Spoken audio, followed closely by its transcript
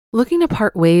Looking to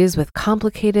part ways with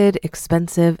complicated,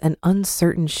 expensive, and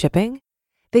uncertain shipping?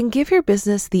 Then give your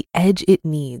business the edge it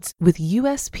needs with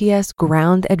USPS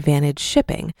Ground Advantage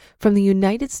shipping from the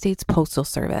United States Postal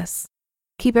Service.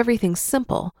 Keep everything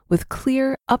simple with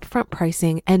clear, upfront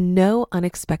pricing and no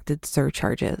unexpected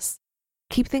surcharges.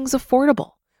 Keep things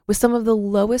affordable with some of the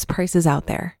lowest prices out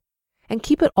there. And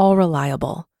keep it all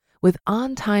reliable with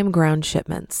on-time ground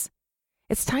shipments.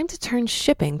 It's time to turn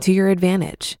shipping to your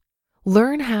advantage.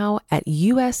 Learn how at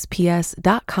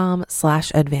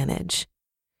USPS.com/advantage.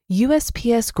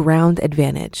 USPS Ground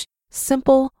Advantage.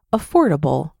 Simple,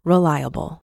 affordable,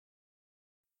 reliable.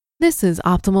 This is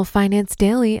Optimal Finance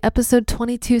Daily, episode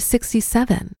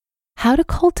 2267, How to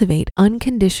Cultivate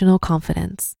Unconditional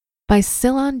Confidence by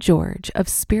Cylon George of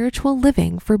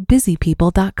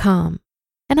spirituallivingforbusypeople.com.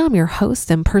 And I'm your host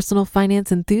and personal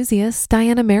finance enthusiast,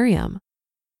 Diana Merriam.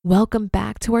 Welcome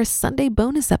back to our Sunday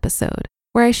bonus episode,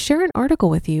 where I share an article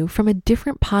with you from a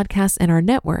different podcast in our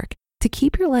network to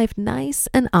keep your life nice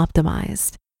and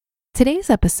optimized. Today's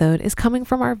episode is coming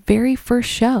from our very first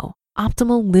show,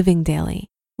 Optimal Living Daily,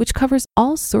 which covers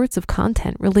all sorts of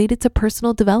content related to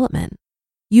personal development.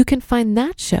 You can find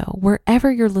that show wherever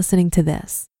you're listening to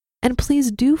this. And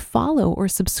please do follow or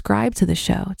subscribe to the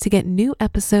show to get new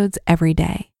episodes every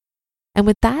day. And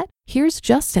with that, here's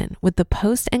Justin with the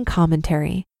post and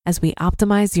commentary as we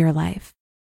optimize your life.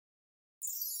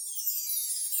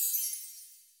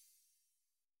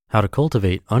 How to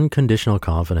Cultivate Unconditional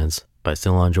Confidence by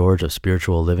Cylon George of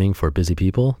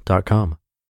spirituallivingforbusypeople.com.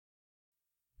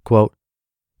 Quote,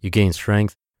 you gain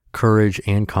strength, courage,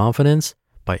 and confidence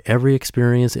by every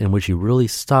experience in which you really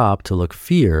stop to look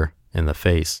fear in the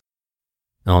face.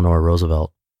 Eleanor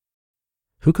Roosevelt.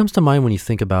 Who comes to mind when you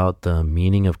think about the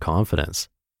meaning of confidence?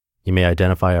 You may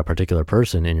identify a particular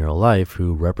person in your life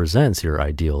who represents your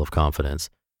ideal of confidence.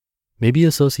 Maybe you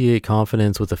associate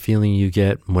confidence with a feeling you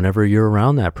get whenever you're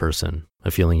around that person,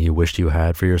 a feeling you wished you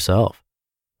had for yourself.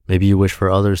 Maybe you wish for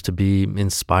others to be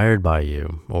inspired by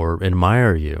you, or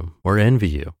admire you, or envy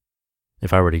you.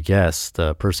 If I were to guess,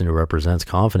 the person who represents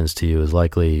confidence to you is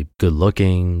likely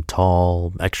good-looking,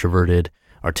 tall, extroverted,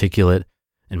 articulate,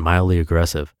 and mildly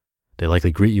aggressive. They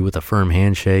likely greet you with a firm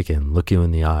handshake and look you in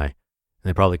the eye. And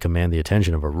they probably command the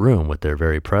attention of a room with their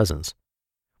very presence.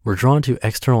 We're drawn to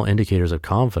external indicators of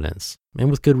confidence,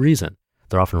 and with good reason.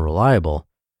 They're often reliable,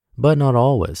 but not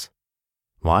always.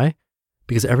 Why?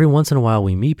 Because every once in a while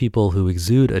we meet people who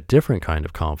exude a different kind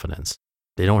of confidence.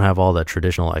 They don't have all the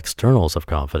traditional externals of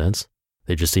confidence.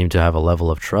 They just seem to have a level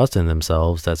of trust in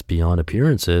themselves that's beyond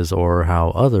appearances or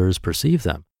how others perceive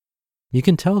them. You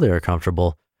can tell they are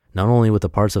comfortable not only with the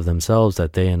parts of themselves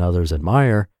that they and others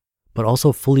admire, but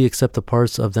also fully accept the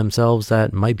parts of themselves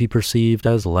that might be perceived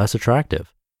as less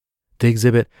attractive. They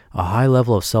exhibit a high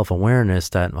level of self-awareness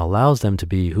that allows them to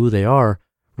be who they are,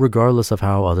 regardless of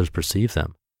how others perceive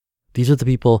them. These are the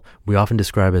people we often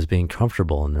describe as being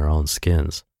comfortable in their own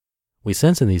skins. We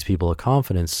sense in these people a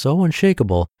confidence so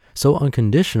unshakable, so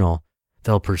unconditional,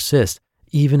 they'll persist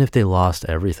even if they lost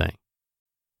everything.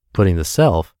 Putting the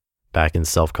self back in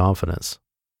self-confidence.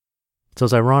 So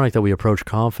it's ironic that we approach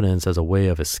confidence as a way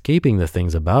of escaping the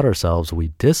things about ourselves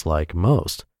we dislike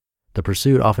most. The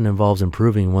pursuit often involves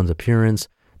improving one's appearance,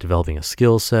 developing a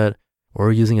skill set,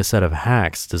 or using a set of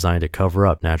hacks designed to cover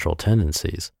up natural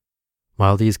tendencies.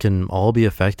 While these can all be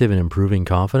effective in improving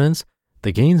confidence,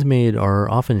 the gains made are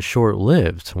often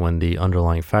short-lived when the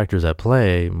underlying factors at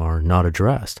play are not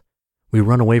addressed. We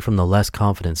run away from the less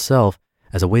confident self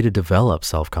as a way to develop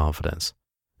self-confidence.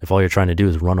 If all you're trying to do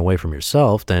is run away from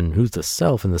yourself, then who's the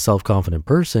self in the self-confident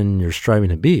person you're striving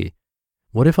to be?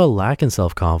 What if a lack in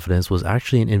self-confidence was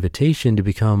actually an invitation to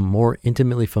become more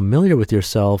intimately familiar with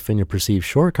yourself and your perceived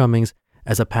shortcomings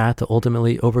as a path to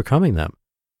ultimately overcoming them?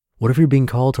 What if you're being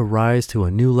called to rise to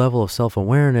a new level of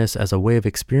self-awareness as a way of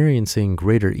experiencing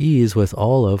greater ease with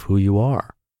all of who you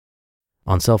are?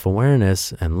 On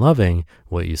self-awareness and loving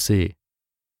what you see.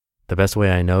 The best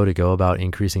way I know to go about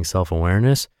increasing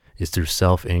self-awareness is through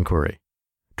self-inquiry.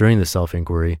 During the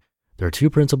self-inquiry, there are two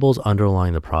principles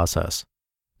underlying the process.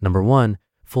 Number one,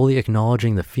 fully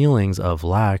acknowledging the feelings of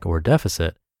lack or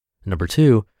deficit. Number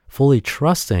two, fully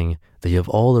trusting that you have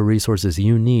all the resources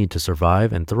you need to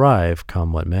survive and thrive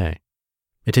come what may.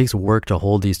 It takes work to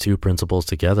hold these two principles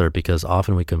together because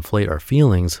often we conflate our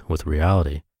feelings with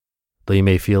reality. Though you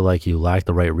may feel like you lack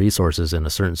the right resources in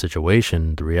a certain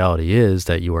situation, the reality is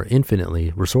that you are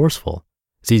infinitely resourceful.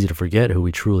 It's easy to forget who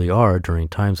we truly are during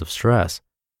times of stress.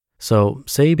 So,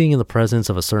 say being in the presence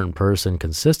of a certain person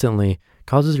consistently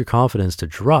causes your confidence to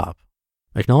drop.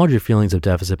 Acknowledge your feelings of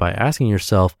deficit by asking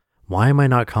yourself, why am I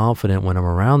not confident when I'm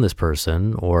around this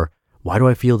person? Or why do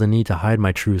I feel the need to hide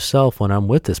my true self when I'm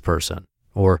with this person?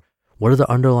 Or what are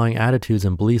the underlying attitudes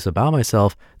and beliefs about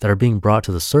myself that are being brought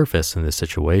to the surface in this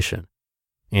situation?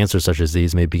 Answers such as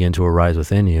these may begin to arise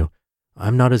within you.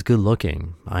 I'm not as good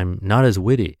looking. I'm not as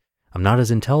witty. I'm not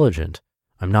as intelligent.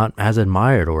 I'm not as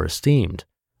admired or esteemed.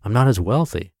 I'm not as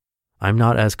wealthy. I'm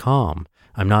not as calm.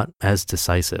 I'm not as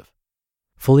decisive.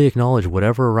 Fully acknowledge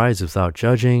whatever arises without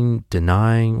judging,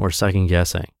 denying, or second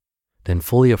guessing. Then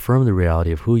fully affirm the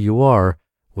reality of who you are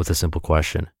with a simple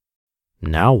question.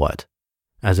 Now what?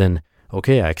 As in,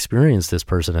 okay, I experienced this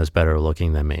person as better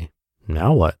looking than me.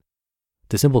 Now what?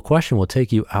 The simple question will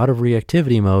take you out of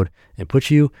reactivity mode and put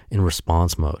you in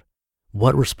response mode.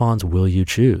 What response will you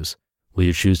choose? Will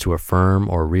you choose to affirm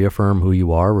or reaffirm who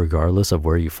you are regardless of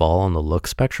where you fall on the look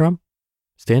spectrum?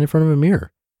 Stand in front of a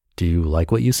mirror. Do you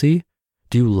like what you see?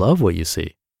 Do you love what you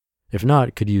see? If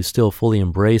not, could you still fully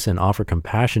embrace and offer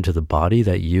compassion to the body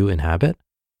that you inhabit?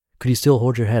 Could you still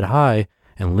hold your head high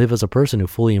and live as a person who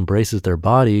fully embraces their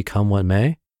body, come what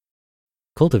may?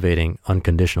 Cultivating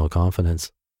unconditional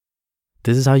confidence.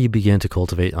 This is how you begin to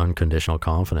cultivate unconditional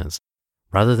confidence.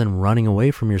 Rather than running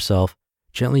away from yourself,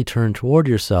 gently turn toward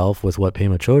yourself with what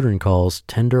Pema Chodron calls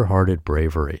tender-hearted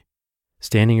bravery.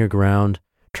 Standing your ground,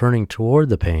 turning toward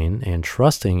the pain, and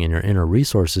trusting in your inner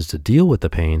resources to deal with the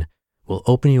pain will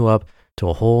open you up to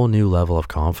a whole new level of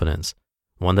confidence,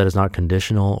 one that is not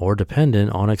conditional or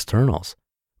dependent on externals,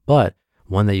 but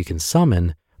one that you can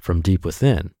summon from deep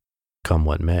within, come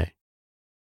what may.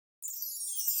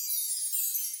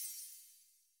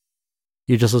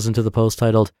 You just listened to the post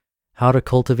titled, How to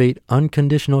Cultivate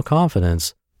Unconditional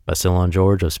Confidence by Cylon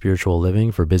George of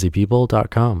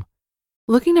spirituallivingforbusypeople.com.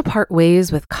 Looking to part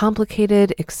ways with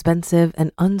complicated, expensive,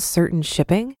 and uncertain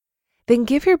shipping? Then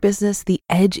give your business the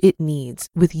edge it needs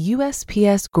with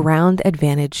USPS Ground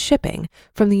Advantage shipping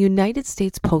from the United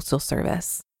States Postal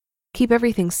Service. Keep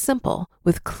everything simple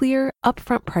with clear,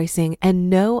 upfront pricing and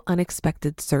no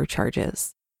unexpected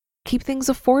surcharges. Keep things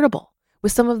affordable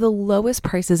with some of the lowest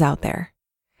prices out there.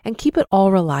 And keep it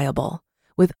all reliable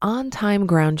with on-time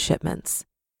ground shipments.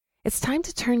 It's time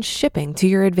to turn shipping to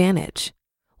your advantage.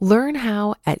 Learn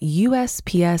how at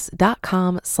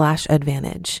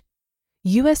USPS.com/advantage.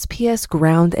 USPS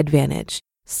Ground Advantage.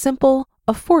 Simple,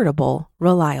 affordable,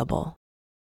 reliable.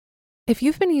 If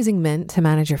you've been using Mint to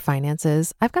manage your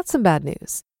finances, I've got some bad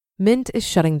news. Mint is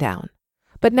shutting down.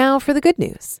 But now for the good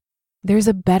news. There's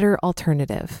a better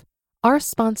alternative. Our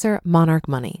sponsor, Monarch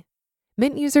Money.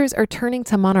 Mint users are turning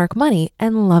to Monarch Money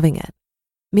and loving it.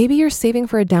 Maybe you're saving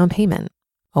for a down payment,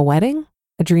 a wedding,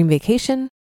 a dream vacation,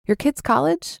 your kids'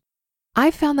 college.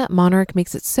 I've found that Monarch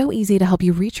makes it so easy to help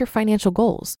you reach your financial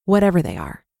goals, whatever they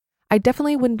are. I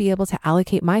definitely wouldn't be able to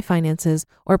allocate my finances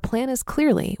or plan as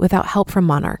clearly without help from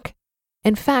Monarch.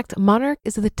 In fact, Monarch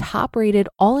is the top-rated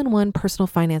all-in-one personal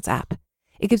finance app.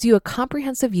 It gives you a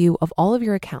comprehensive view of all of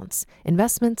your accounts,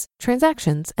 investments,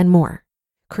 transactions, and more.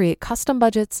 Create custom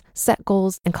budgets, set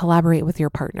goals, and collaborate with your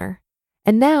partner.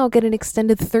 And now get an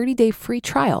extended 30-day free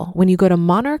trial when you go to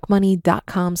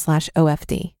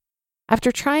monarchmoney.com/OFD.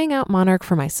 After trying out Monarch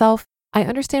for myself, I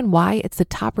understand why it's the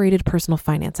top-rated personal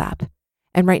finance app.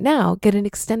 And right now, get an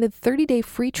extended 30-day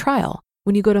free trial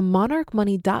when you go to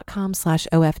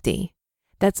monarchmoney.com/OFD.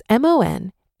 That's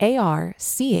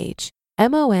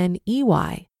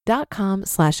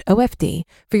monarchmoney.com/OFD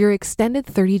for your extended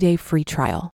 30-day free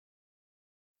trial.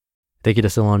 Thank you to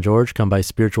Cylon George, come by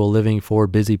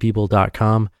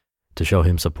spirituallivingforbusypeople.com to show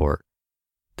him support.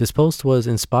 This post was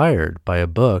inspired by a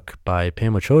book by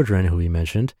Pema Chodron, who we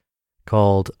mentioned,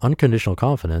 called Unconditional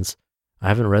Confidence. I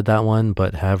haven't read that one,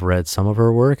 but have read some of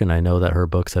her work, and I know that her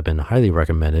books have been highly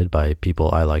recommended by people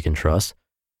I like and trust.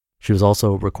 She was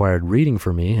also required reading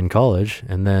for me in college,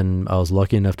 and then I was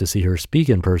lucky enough to see her speak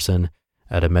in person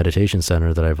at a meditation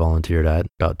center that I volunteered at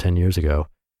about 10 years ago.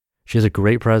 She has a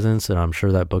great presence, and I'm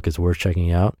sure that book is worth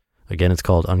checking out. Again, it's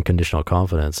called Unconditional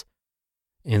Confidence.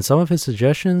 And some of his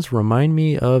suggestions remind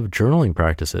me of journaling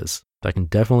practices that can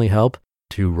definitely help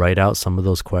to write out some of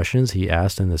those questions he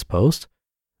asked in this post.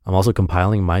 I'm also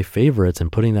compiling my favorites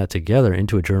and putting that together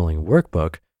into a journaling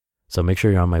workbook. So make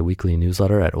sure you're on my weekly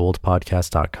newsletter at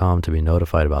oldpodcast.com to be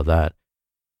notified about that.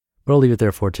 But I'll leave it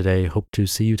there for today. Hope to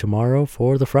see you tomorrow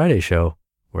for the Friday show,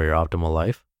 where your optimal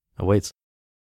life awaits.